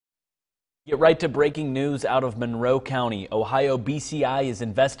Get right to breaking news out of Monroe County. Ohio BCI is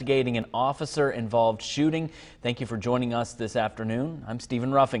investigating an officer-involved shooting. Thank you for joining us this afternoon. I'm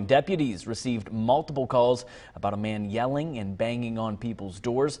Stephen Ruffing. Deputies received multiple calls about a man yelling and banging on people's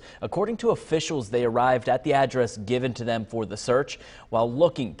doors. According to officials, they arrived at the address given to them for the search. While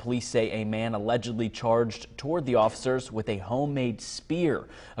looking, police say a man allegedly charged toward the officers with a homemade spear.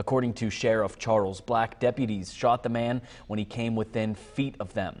 According to Sheriff Charles Black, deputies shot the man when he came within feet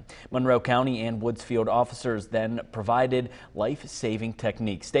of them. Monroe County and Woodsfield officers then provided life-saving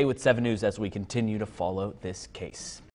techniques. Stay with 7 News as we continue to follow this case.